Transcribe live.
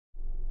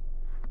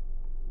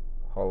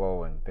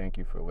Hello, and thank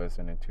you for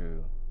listening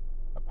to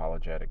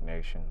Apologetic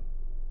Nation.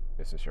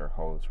 This is your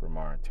host,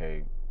 Ramar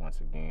Tate.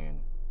 Once again,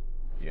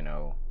 you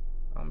know,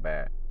 I'm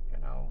back.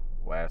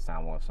 Last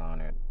time I was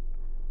on it,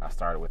 I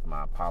started with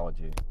my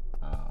apology.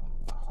 I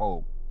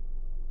hope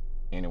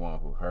anyone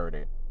who heard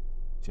it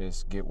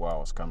just get where I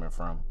was coming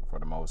from. For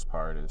the most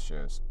part, it's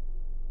just,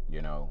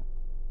 you know,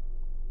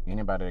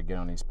 anybody that get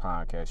on these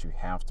podcasts, you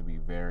have to be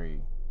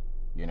very,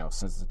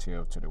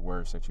 sensitive to the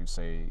words that you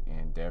say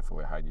and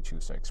definitely how you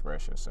choose to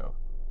express yourself.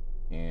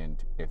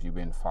 And if you've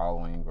been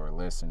following or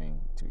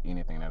listening to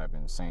anything that I've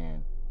been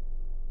saying,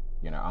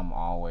 I'm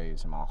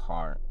always in my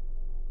heart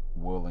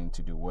willing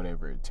to do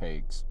whatever it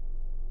takes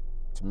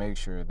to make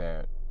sure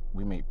that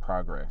we make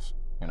progress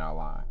in our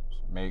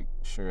lives. Make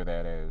sure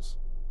that as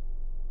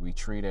we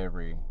treat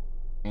every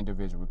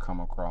individual we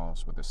come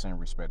across with the same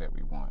respect that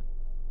we want.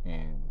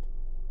 And,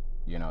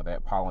 that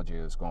apology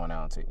is going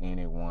out to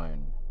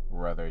anyone,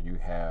 whether you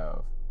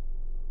have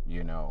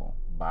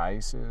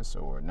biases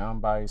or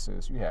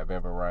non-biases. You have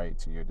every right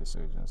to your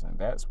decisions, and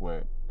that's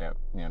what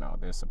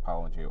this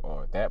apology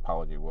or that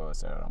apology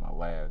was that on my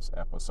last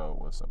episode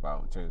was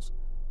about. Just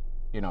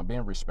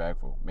being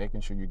respectful,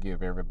 making sure you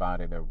give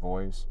everybody their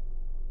voice,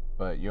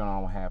 but you don't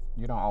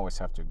always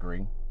have to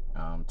agree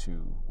to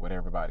what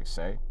everybody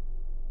say.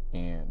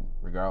 And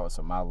regardless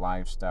of my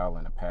lifestyle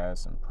in the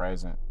past and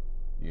present,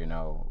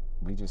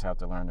 we just have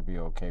to learn to be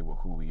okay with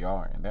who we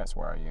are, and that's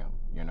where I am.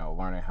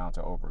 Learning how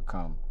to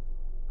overcome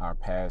our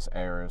past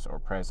errors or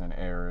present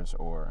errors,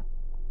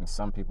 and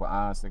some people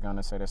honestly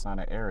gonna say that's not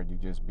an error. You're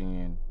just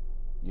being,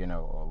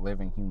 a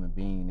living human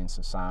being in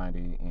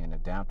society and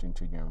adapting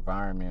to your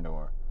environment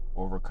or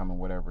overcoming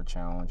whatever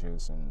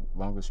challenges. And as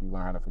long as you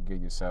learn how to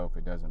forgive yourself,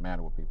 it doesn't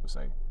matter what people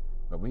say.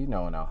 But we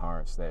know in our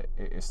hearts that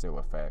it's still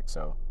a fact.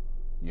 So,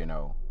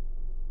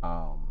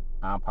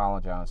 I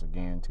apologize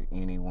again to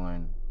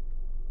anyone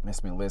that's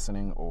been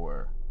listening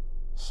or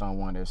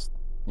someone that's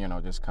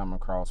just come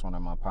across one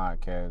of my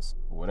podcasts.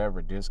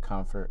 Whatever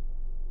discomfort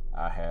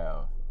I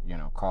have,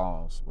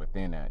 caused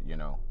within that,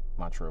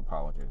 my true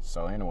apologies.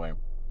 So anyway,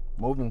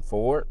 moving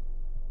forward,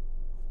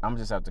 I'm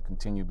just have to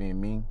continue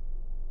being me.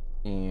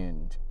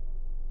 And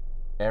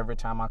every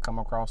time I come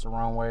across the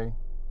wrong way,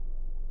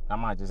 I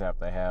might just have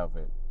to have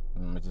it.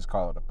 I'm gonna just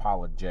call it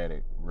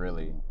apologetic,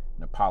 really,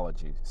 an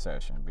apology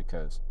session,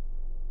 because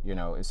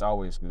it's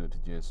always good to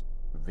just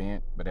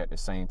vent, but at the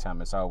same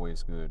time, it's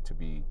always good to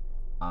be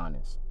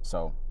honest.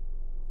 So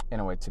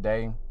anyway,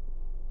 today,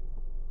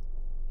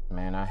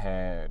 man, I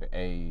had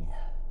a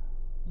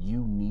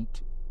unique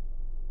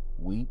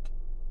week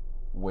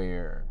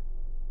where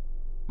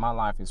my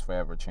life is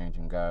forever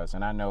changing, guys.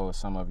 And I know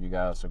some of you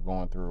guys are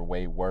going through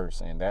way worse,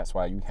 and that's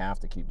why you have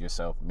to keep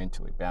yourself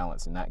mentally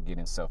balanced and not get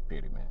in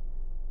self-pity, man.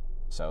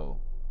 So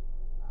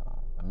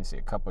let me see,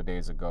 a couple of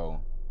days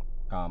ago,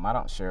 I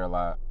don't share a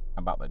lot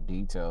about the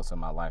details of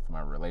my life and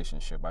my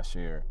relationship. I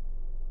share,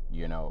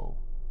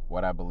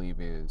 what I believe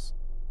is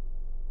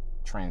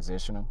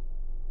transitional,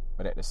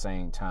 but at the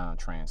same time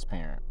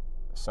transparent.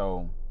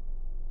 So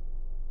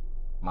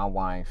my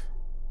wife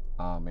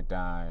and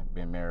I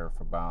been married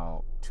for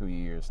about 2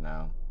 years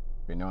now.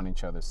 Been knowing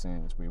each other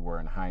since we were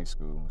in high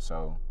school.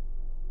 So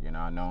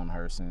I known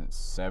her since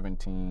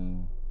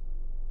 17,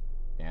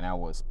 and I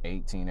was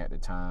 18 at the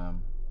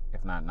time,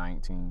 if not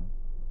 19.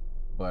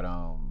 But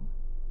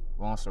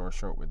long story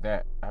short with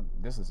that,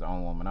 this is the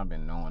only woman I've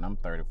been knowing. I'm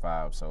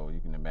 35, so you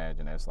can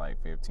imagine that's like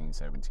 15,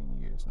 17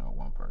 years,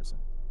 one person.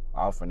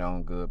 Off and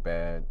on, good,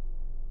 bad,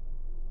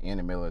 in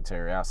the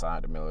military,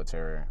 outside the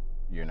military.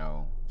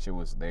 She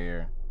was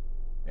there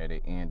at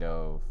the end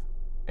of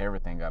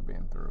everything I've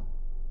been through.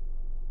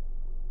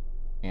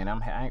 And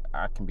I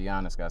can be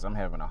honest, guys, I'm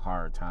having a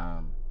hard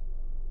time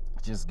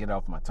just get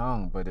off my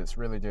tongue, but it's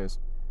really just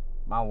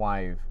my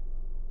wife.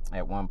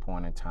 At one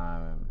point in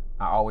time,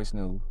 I always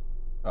knew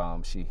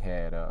she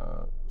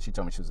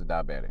told me she was a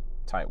diabetic,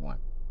 type 1.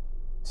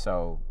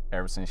 So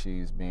ever since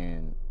she's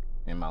been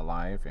in my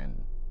life,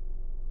 and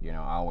I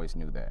always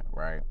knew that,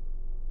 right?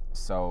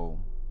 So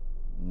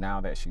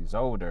now that she's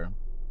older,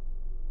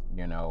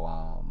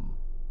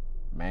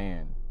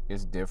 man,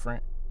 it's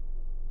different.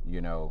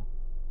 The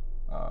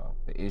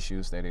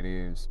issues that it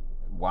is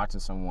watching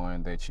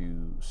someone that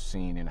you've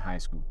seen in high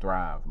school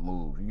thrive,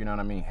 move,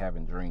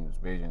 having dreams,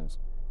 visions,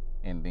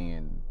 and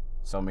then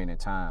so many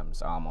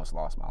times I almost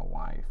lost my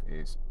wife.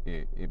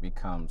 It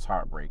becomes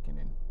heartbreaking.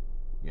 And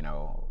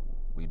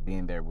we've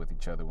been there with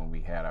each other when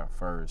we had our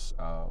first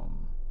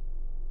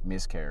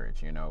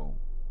miscarriage,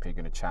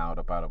 picking a child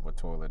up out of a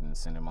toilet and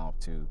sending him off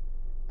to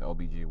the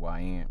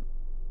OBGYN.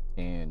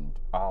 And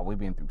we've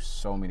been through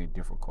so many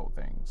difficult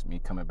things. Me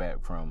coming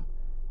back from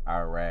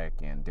Iraq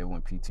and dealing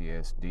with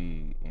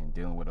PTSD and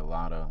dealing with a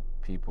lot of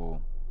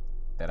people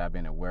that I've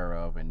been aware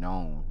of and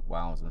known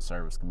while I was in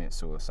service commit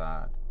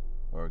suicide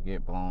or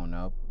get blown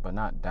up, but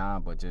not die,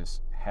 but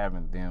just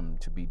having them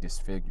to be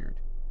disfigured,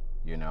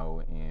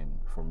 and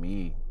for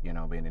me,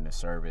 being in the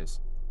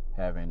service,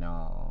 having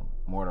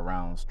mortar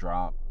rounds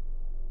drop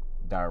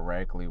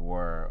directly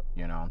where,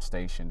 I'm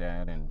stationed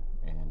at, and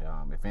And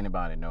if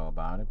anybody know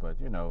about it, but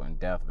in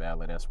Death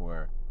Valley, that's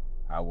where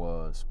I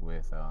was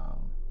with a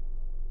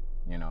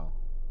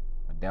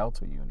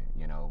Delta unit,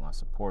 my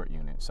support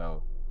unit.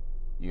 So,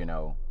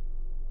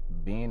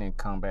 being in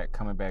combat,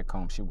 coming back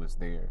home, she was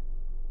there.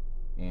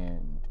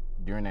 And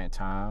during that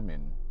time,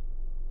 and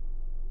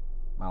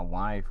my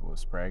wife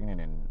was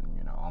pregnant and,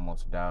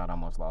 almost died,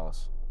 almost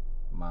lost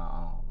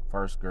my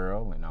first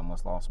girl and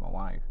almost lost my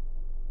wife.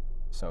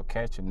 So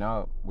catching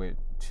up with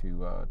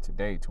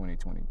today,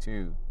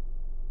 2022,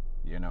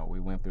 we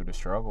went through the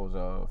struggles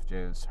of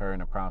just her in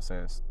the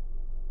process,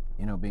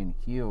 being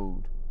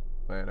healed,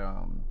 but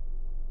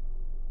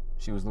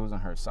she was losing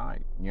her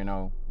sight.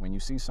 When you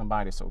see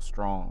somebody so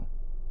strong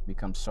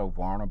become so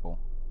vulnerable,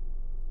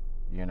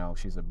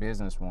 she's a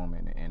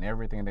businesswoman, and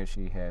everything that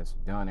she has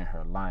done in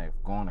her life,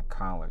 going to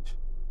college,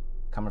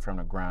 coming from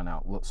the ground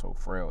out, looks so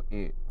frail.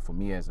 For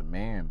me as a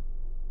man,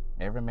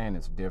 every man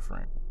is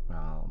different.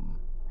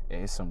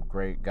 It's some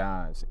great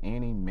guys.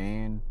 Any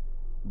man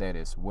that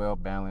is well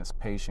balanced,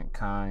 patient,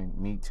 kind,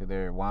 meek to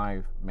their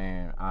wife,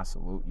 man, I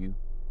salute you.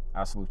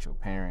 I salute your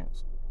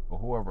parents, or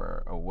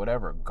whoever, or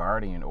whatever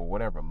guardian, or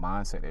whatever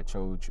mindset that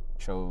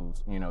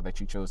that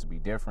you chose to be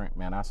different.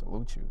 Man, I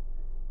salute you.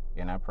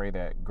 And I pray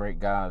that great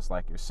guys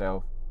like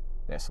yourself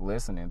that's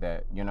listening,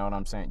 that, you know what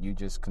I'm saying, you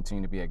just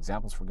continue to be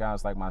examples for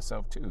guys like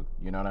myself too.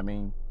 You know what I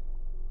mean?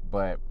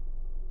 But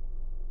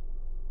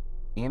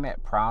in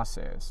that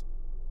process,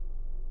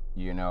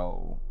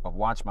 of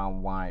watching my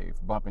wife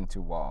bump into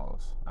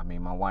walls. I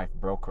mean, my wife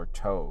broke her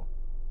toe,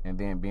 and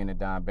then being a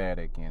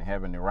diabetic and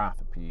having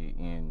neuropathy,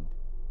 and,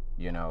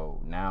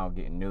 now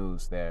getting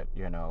news that,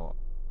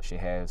 she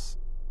has,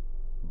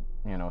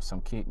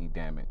 some kidney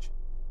damage.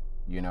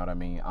 You know what I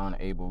mean?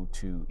 Unable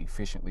to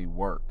efficiently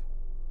work.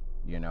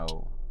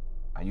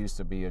 I used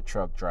to be a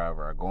truck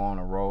driver. I go on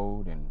the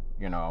road and,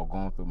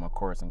 going through my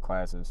course and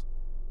classes,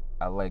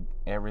 I let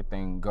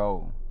everything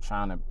go,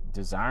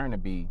 desiring to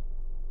be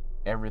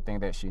everything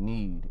that she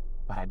need,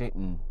 but I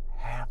didn't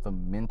have the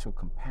mental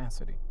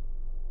capacity.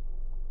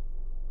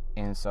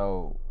 And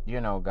so,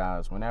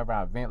 guys, whenever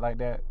I vent like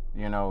that,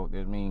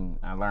 it means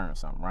I learned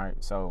something, right?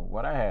 So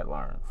what I had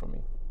learned for me,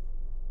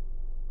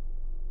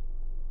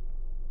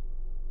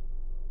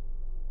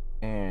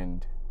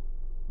 and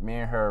me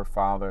and her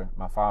father,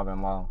 my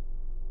father-in-law,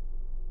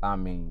 I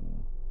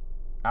mean,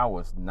 I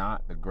was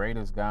not the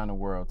greatest guy in the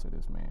world to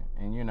this man.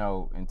 And,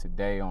 and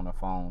today on the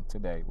phone,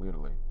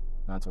 literally,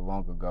 not too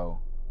long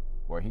ago,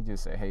 where he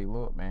just said, hey,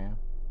 look, man,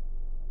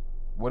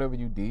 whatever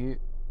you did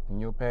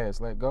in your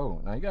past, let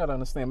go. Now, you got to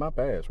understand my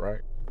past,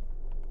 right?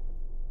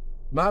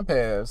 My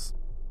past,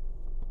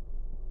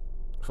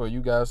 for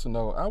you guys to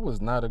know, I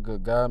was not a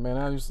good guy, man.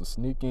 I used to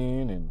sneak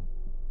in and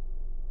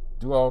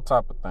do all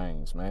type of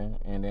things, man.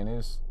 And then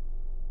this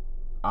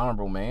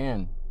honorable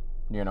man,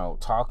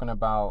 talking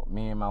about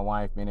me and my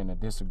wife being in a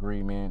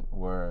disagreement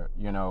where,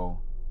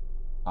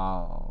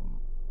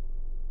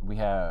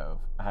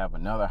 I have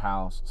another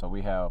house, so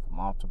we have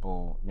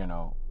multiple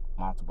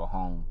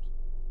homes.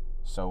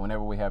 So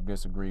whenever we have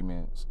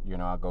disagreements,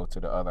 I go to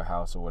the other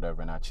house or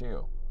whatever and I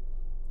chill.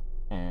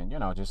 And,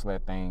 just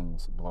let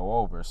things blow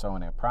over. So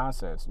in that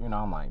process,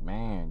 I'm like,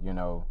 man,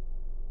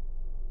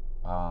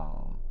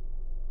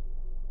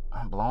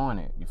 I'm blowing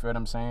it. You feel what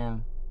I'm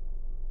saying?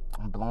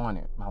 I'm blowing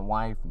it. My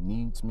wife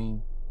needs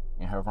me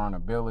in her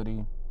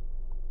vulnerability,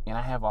 and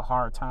I have a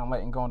hard time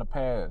letting go in the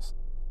past.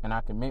 And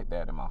I commit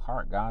that in my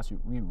heart, guys.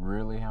 We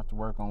really have to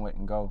work on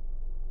letting go.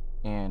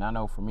 And I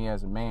know for me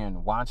as a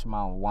man, watching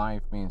my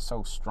wife being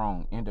so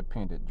strong,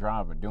 independent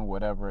driver, doing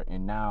whatever,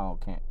 and now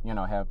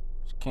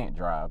she can't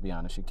drive, be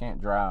honest, she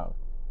can't drive,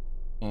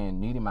 and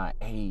needing my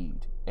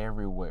aid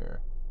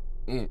everywhere.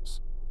 It's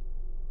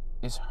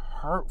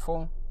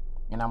hurtful,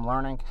 and I'm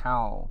learning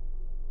how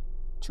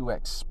to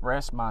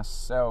express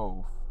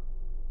myself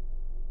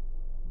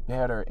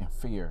better in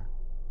fear.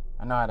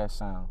 I know how that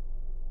sounds,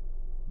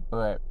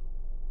 but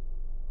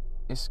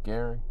it's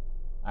scary.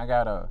 I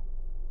got a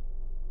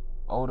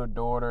older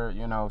daughter,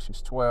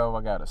 she's 12.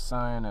 I got a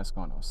son that's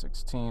going on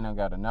 16. I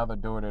got another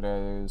daughter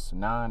that is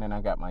 9, and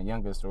I got my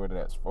youngest daughter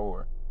that's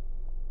 4.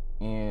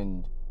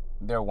 And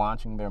they're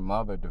watching their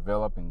mother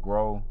develop and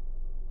grow.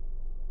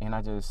 And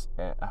I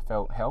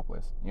felt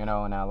helpless, and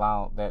I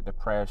allowed that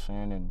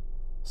depression and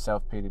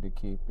self-pity to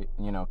kick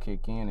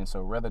in. And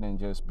so rather than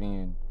just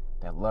being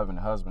that loving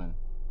husband,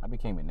 I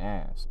became an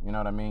ass. You know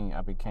what I mean?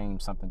 I became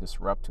something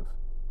disruptive.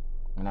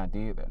 And I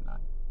did that night.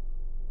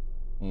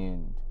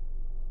 And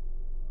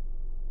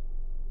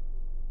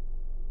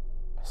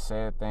I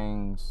said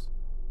things,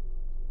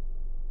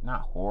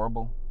 not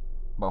horrible,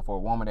 but for a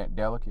woman that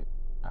delicate,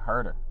 I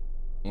hurt her.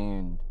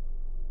 And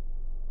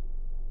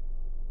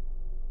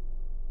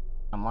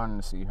I'm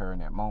learning to see her in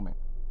that moment.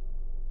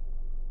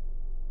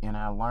 And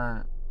I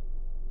learned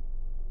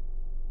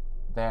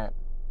that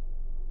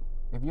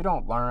if you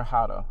don't learn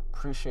how to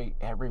appreciate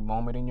every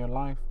moment in your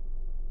life,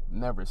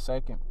 never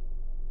second,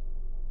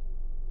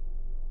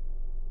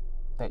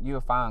 that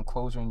you'll find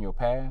closure in your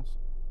past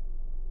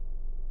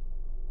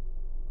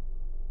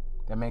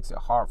that makes it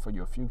hard for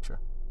your future.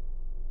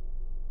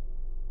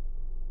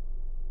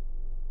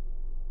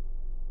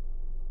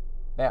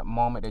 that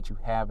moment that you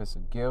have is a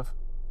gift.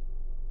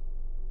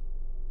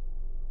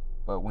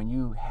 But when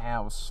you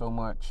have so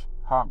much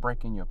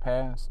heartbreak in your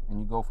past and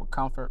you go for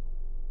comfort,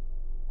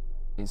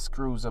 it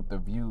screws up the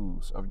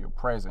views of your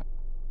present.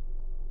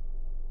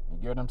 You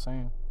get what I'm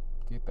saying?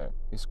 Get that?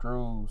 It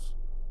screws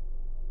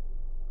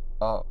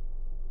up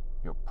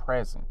your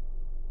present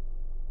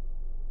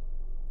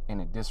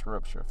and it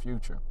disrupts your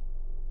future.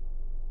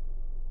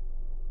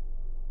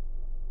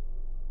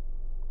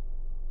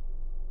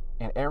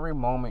 And every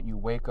moment you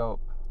wake up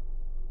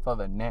for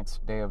the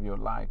next day of your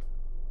life,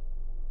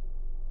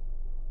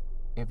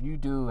 if you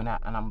do, and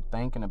I'm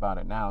thinking about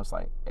it now, it's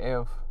like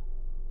if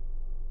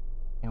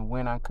and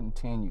when I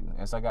continue,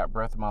 as I got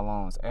breath in my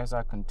lungs, as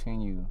I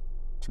continue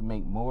to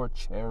make more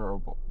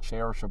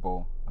cherishable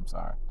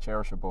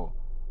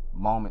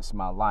moments in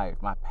my life,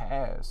 my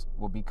past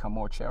will become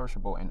more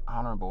cherishable and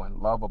honorable and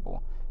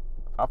lovable.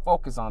 If I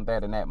focus on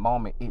that in that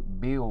moment,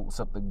 it builds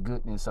up the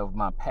goodness of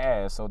my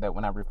past so that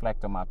when I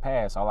reflect on my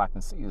past, all I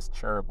can see is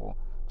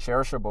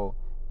cherishable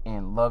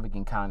and loving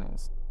and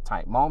kindness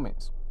type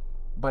moments.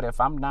 But if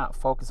I'm not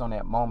focused on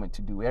that moment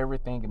to do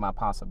everything in my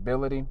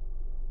possibility,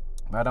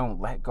 if I don't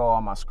let go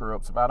of my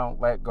screw-ups, if I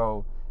don't let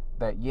go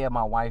that, yeah,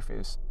 my wife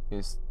is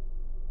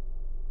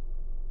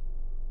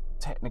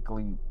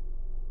technically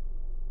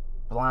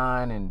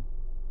blind and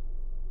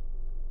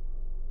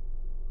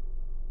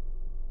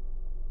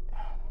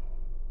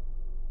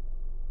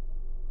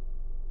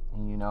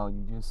you know,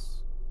 you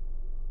just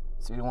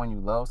see the one you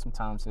love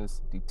sometimes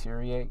just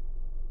deteriorate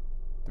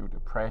through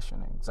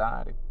depression,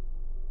 anxiety.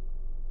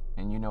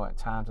 And you know, at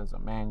times as a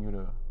man, you're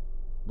to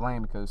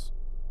blame because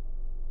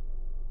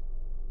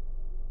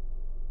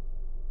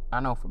I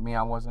know for me,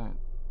 I wasn't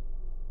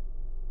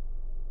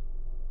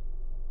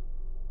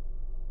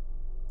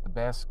the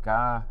best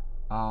guy.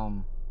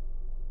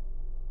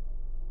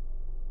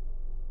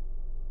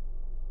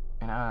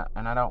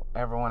 And I don't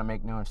ever want to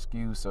make no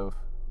excuse of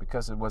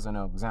because it wasn't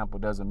an example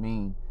doesn't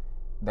mean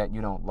that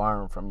you don't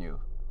learn from you.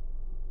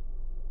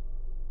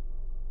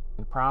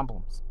 The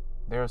problems.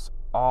 There's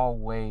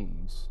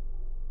always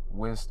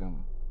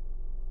wisdom.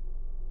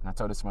 And I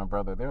told this to my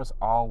brother, there's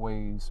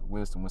always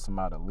wisdom when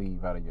somebody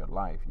leave out of your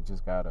life. You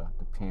just gotta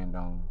depend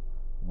on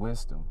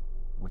wisdom,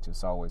 which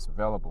is always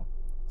available.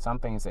 Some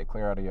things that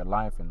clear out of your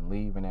life and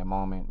leave in that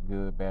moment,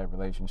 good, bad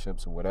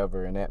relationships or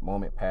whatever, in that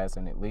moment pass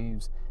and it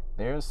leaves,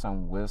 there's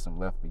some wisdom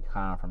left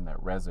behind from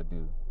that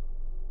residue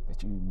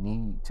that you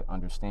need to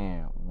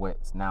understand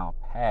what's now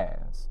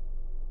past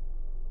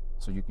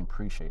so you can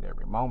appreciate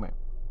every moment.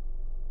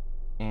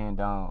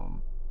 And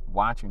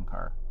watching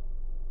her,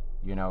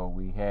 you know,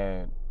 we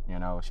had, you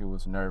know, she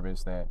was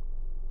nervous that,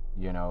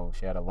 you know,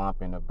 she had a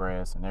lump in her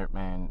breast. And that,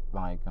 man,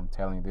 like I'm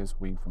telling you, this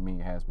week for me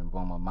has been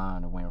blowing my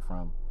mind. It went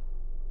from,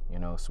 you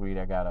know, sweet,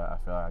 I feel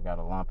like I got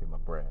a lump in my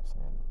breast.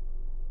 And,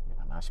 you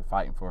know, now she's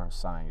fighting for her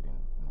sight and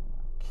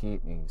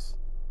kidneys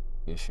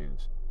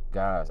issues.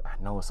 Guys,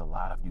 I know it's a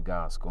lot of you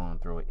guys going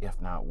through it, if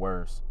not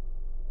worse.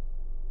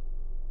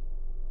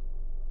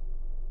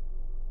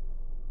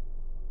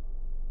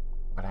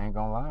 But I ain't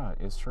gonna lie,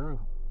 it's true.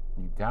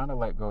 You gotta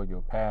let go of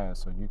your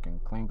past so you can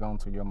cling on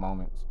to your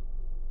moments.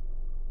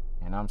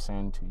 And I'm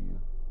saying to you,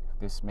 if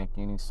this make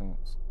any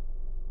sense,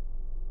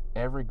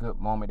 every good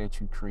moment that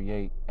you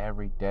create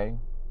every day,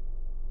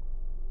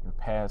 your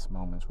past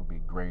moments will be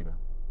greater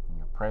than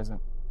your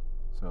present,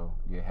 so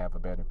you have a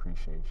better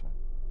appreciation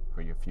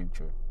for your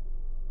future.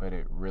 But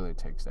it really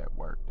takes that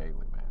work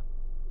daily, man.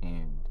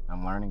 And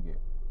I'm learning it.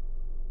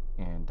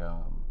 And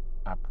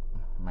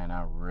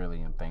I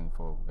really am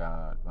thankful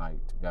to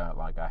God,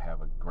 like I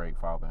have a great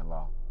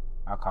father-in-law.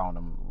 I called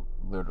him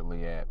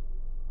literally at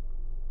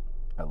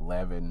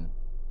 11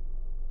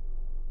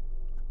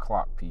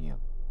 o'clock p.m.,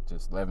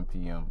 just 11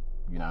 p.m.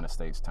 United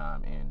States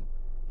time, and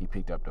he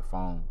picked up the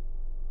phone.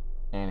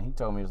 And he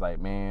told me, he was like,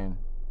 man,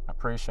 I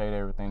appreciate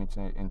everything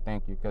and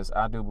thank you, because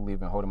I do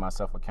believe in holding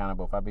myself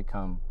accountable. If I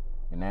become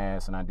an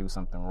ass and I do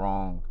something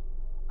wrong,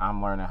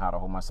 I'm learning how to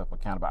hold myself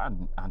accountable.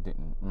 I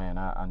didn't, man,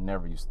 I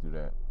never used to do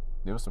that.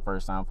 It was the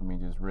first time for me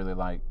just really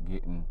like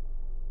getting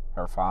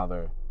her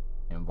father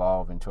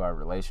involved into our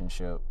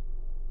relationship.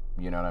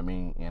 You know what I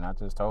mean? And I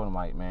just told him,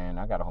 like, man,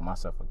 I got to hold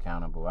myself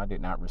accountable. I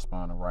did not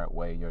respond the right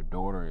way. Your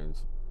daughter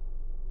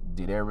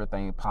did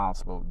everything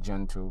possible,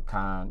 gentle,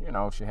 kind. You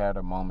know, she had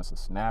her moments of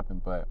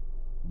snapping, but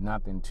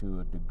nothing to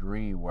a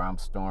degree where I'm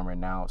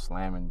storming out,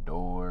 slamming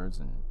doors,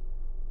 and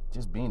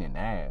just being an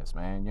ass,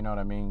 man. You know what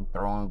I mean?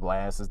 Throwing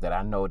glasses that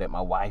I know that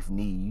my wife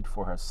need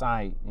for her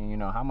sight. And, you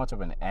know, how much of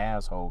an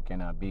asshole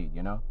can I be,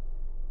 you know?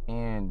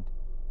 And,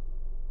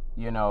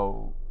 you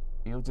know,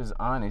 he was just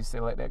honest. He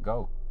said, let that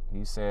go.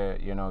 He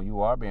said, you know, you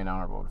are being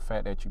honorable. The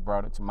fact that you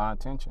brought it to my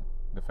attention,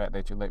 the fact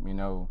that you let me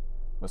know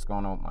what's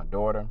going on with my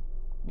daughter,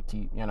 you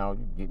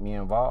get me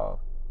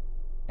involved.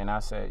 And I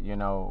said, you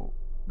know,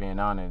 being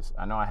honest,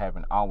 I know I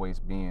haven't always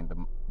been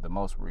the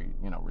most,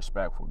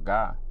 respectful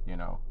guy, you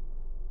know,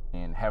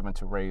 and having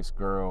to raise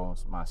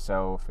girls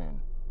myself.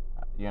 And,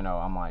 you know,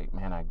 I'm like,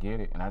 man, I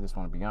get it. And I just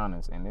want to be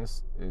honest. And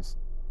this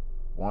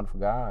wonderful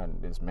guy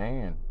and this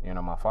man, you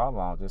know, my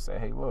father-in-law just said,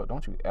 hey, look,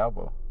 don't you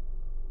ever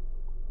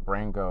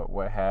bring up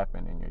what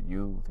happened in your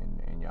youth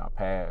and in your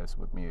past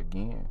with me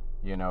again.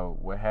 You know,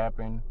 what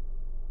happened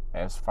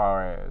as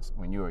far as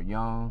when you were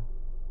young,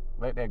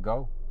 let that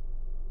go.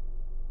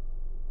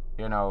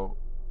 You know,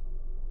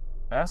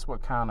 that's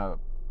what kind of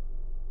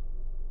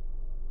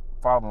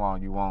father-in-law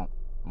you want.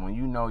 When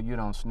you know you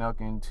don't snuck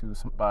into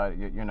somebody,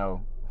 you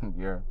know,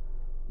 your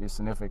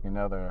significant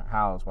other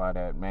house while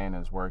that man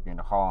is working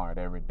hard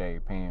every day,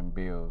 paying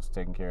bills,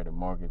 taking care of the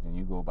mortgage, and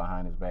you go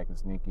behind his back and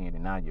sneak in,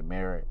 and now you're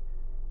married,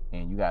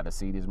 and you got to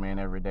see this man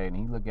every day, and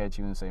he look at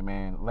you and say,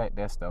 man, let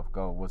that stuff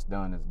go. What's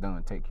done is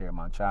done. Take care of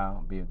my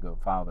child. Be a good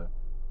father.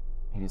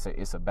 He just said,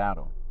 it's a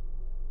battle.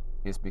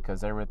 It's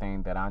because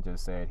everything that I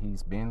just said,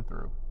 he's been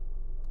through,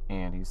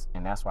 and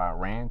that's why I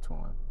ran to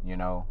him, you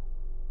know,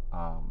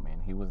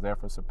 and he was there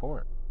for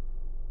support,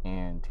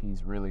 and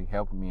he's really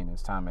helped me in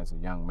his time as a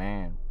young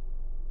man,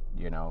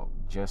 you know,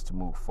 just to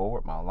move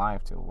forward my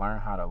life, to learn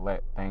how to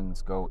let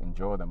things go,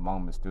 enjoy the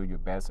moments, do your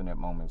best in the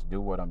moments, do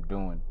what I'm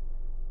doing,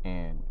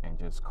 and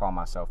just call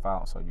myself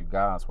out. So you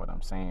guys, what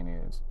I'm saying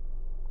is,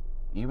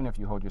 even if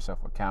you hold yourself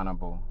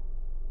accountable,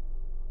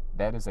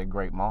 that is a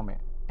great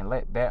moment, and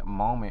let that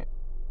moment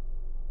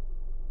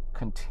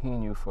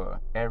continue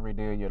for every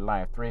day of your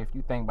life. If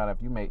you think about it,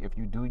 if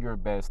you do your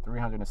best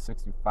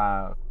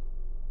 365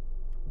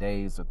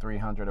 days or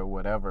 300 or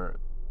whatever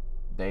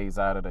days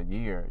out of the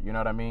year, you know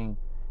what I mean,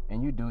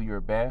 and you do your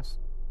best,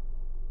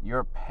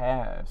 your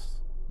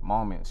past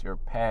moments, your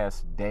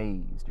past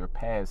days, your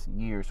past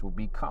years will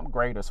become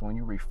greater. So when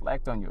you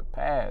reflect on your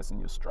past and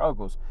your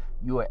struggles,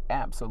 you will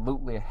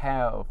absolutely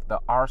have the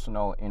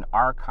arsenal and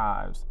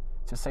archives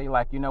to say,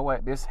 like, you know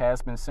what, this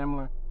has been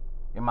similar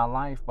in my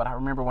life, but I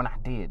remember when I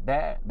did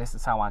that, this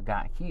is how I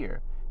got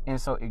here. And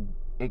so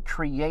it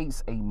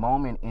creates a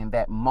moment. In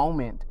that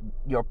moment,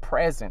 your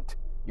present,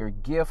 your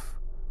gift,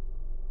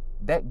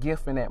 that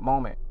gift in that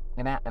moment,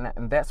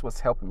 and that's what's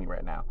helping me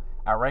right now.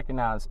 I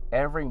recognize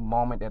every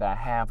moment that I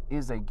have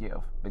is a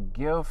gift. The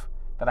gift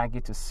that I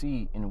get to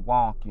see and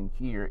walk and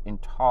hear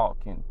and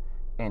talk and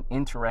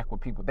interact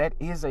with people, that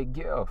is a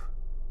gift.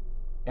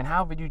 And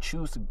however you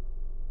choose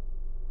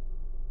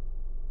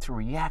to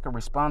react or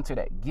respond to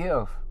that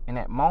gift in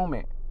that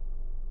moment,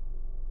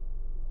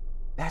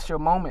 that's your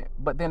moment.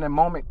 But then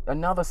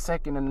another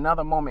second and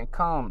another moment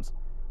comes.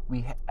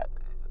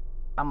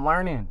 I'm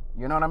learning,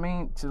 you know what I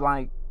mean, to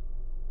like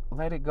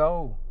let it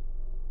go.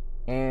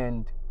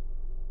 And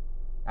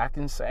I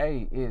can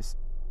say it's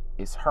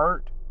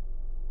hurt.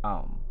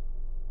 I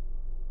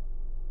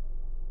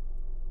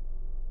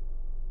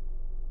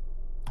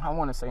don't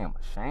want to say I'm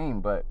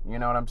ashamed, but you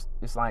know what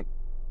it's like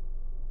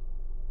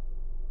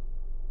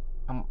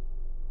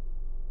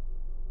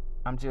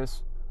I'm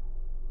just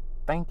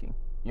thinking,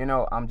 you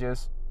know, I'm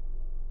just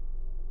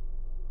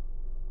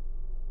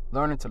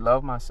learning to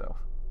love myself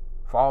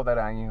for all that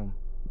I am,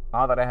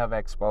 all that I have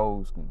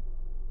exposed, and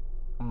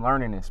I'm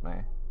learning this,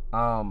 man.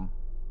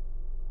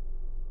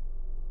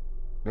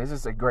 This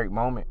is a great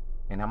moment,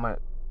 and I'm gonna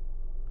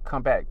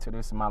come back to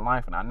this in my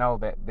life, and I know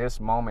that this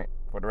moment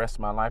for the rest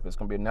of my life is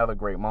gonna be another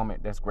great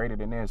moment that's greater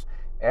than this.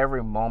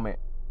 Every moment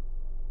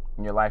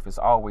in your life is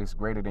always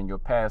greater than your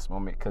past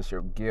moment, because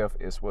your gift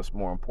is what's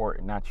more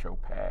important, not your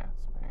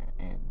past, man.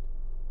 And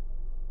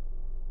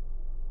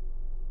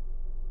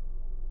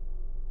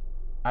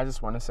I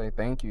just want to say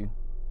thank you,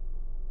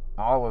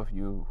 all of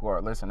you who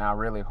are listening. I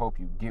really hope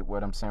you get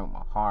what I'm saying with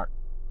my heart.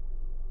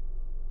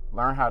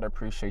 Learn how to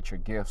appreciate your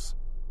gifts,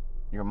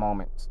 your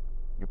moments,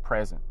 your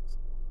presence,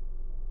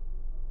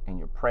 and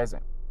your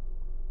present,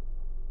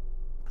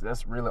 because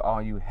that's really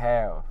all you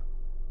have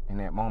in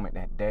that moment,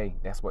 that day.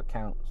 That's what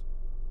counts.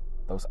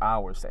 Those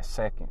hours, that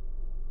second.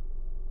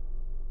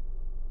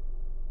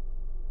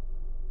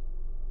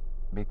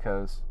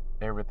 Because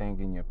everything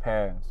in your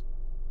past,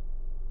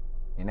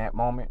 in that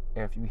moment,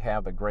 if you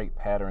have a great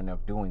pattern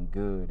of doing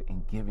good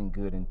and giving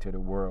good into the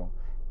world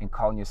and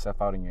calling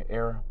yourself out in your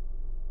error,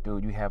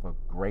 dude, you have a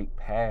great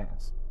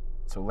past.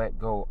 So let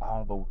go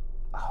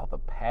all the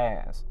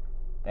past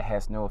that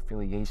has no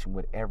affiliation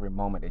with every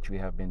moment that you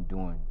have been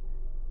doing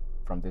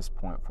from this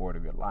point forward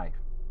of your life.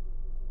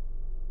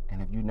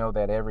 And if you know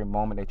that every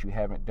moment that you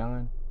haven't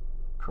done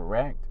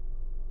correct,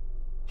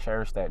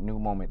 cherish that new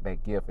moment,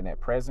 that gift, and that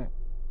present,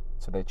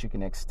 so that you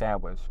can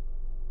establish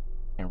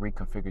and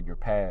reconfigure your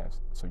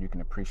past, so you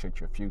can appreciate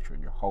your future,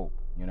 your hope.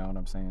 You know what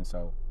I'm saying?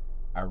 So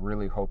I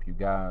really hope you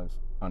guys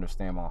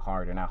understand my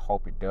heart, and I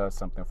hope it does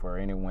something for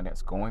anyone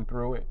that's going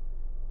through it,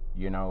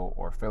 you know,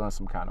 or feeling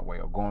some kind of way,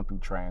 or going through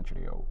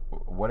tragedy, or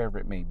whatever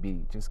it may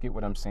be. Just get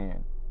what I'm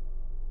saying.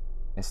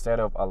 Instead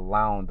of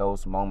allowing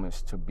those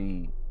moments to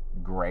be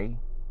gray,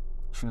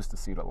 choose to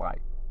see the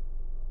light.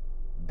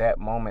 That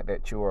moment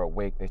that you are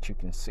awake, that you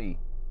can see,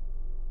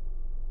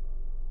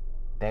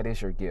 that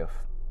is your gift.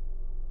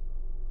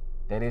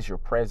 That is your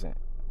present.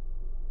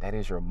 That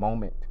is your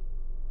moment.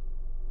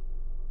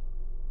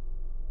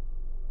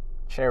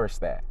 Cherish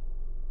that,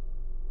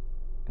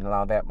 and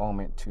allow that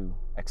moment to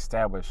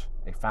establish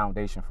a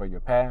foundation for your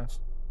past,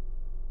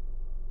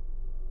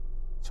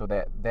 so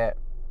that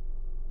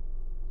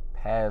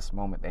past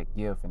moment, that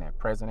gift, and that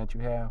present that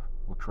you have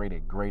will create a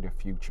greater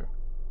future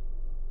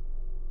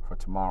for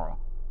tomorrow.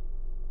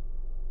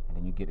 And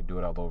then you get to do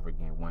it all over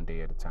again, one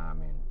day at a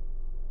time.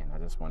 And I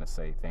just want to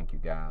say thank you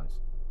guys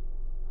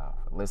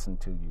for listening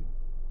to you.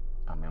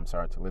 I'm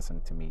sorry, to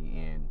listen to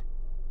me and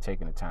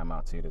taking the time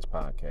out to hear this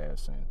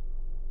podcast. And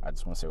I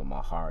just want to say with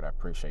my heart, I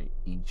appreciate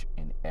each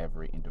and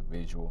every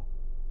individual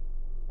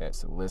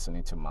that's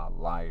listening to my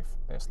life,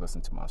 that's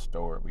listening to my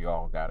story. We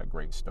all got a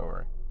great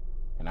story.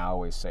 And I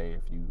always say,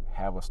 if you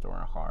have a story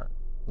in heart,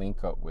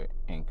 link up with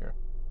Anchor.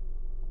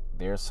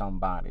 There's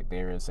somebody,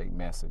 there is a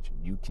message.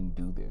 You can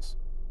do this.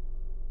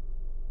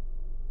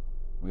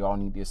 We all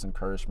need this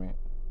encouragement.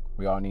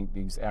 We all need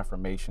these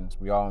affirmations.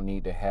 We all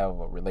need to have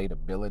a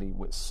relatability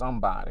with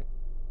somebody.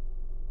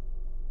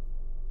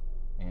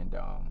 And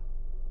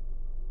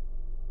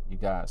you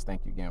guys,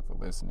 thank you again for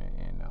listening.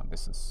 And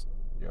this is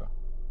your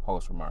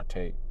host, Ramar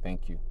Tate.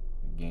 Thank you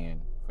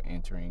again for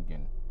entering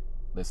and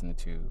listening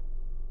to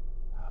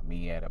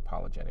me at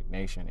Apologetic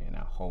Nation. And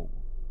I hope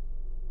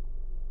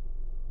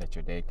that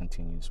your day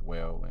continues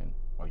well, and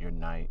or your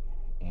night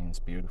ends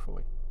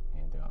beautifully.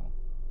 And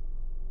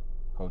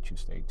hope you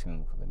stay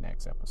tuned for the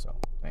next episode.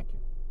 Thank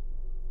you.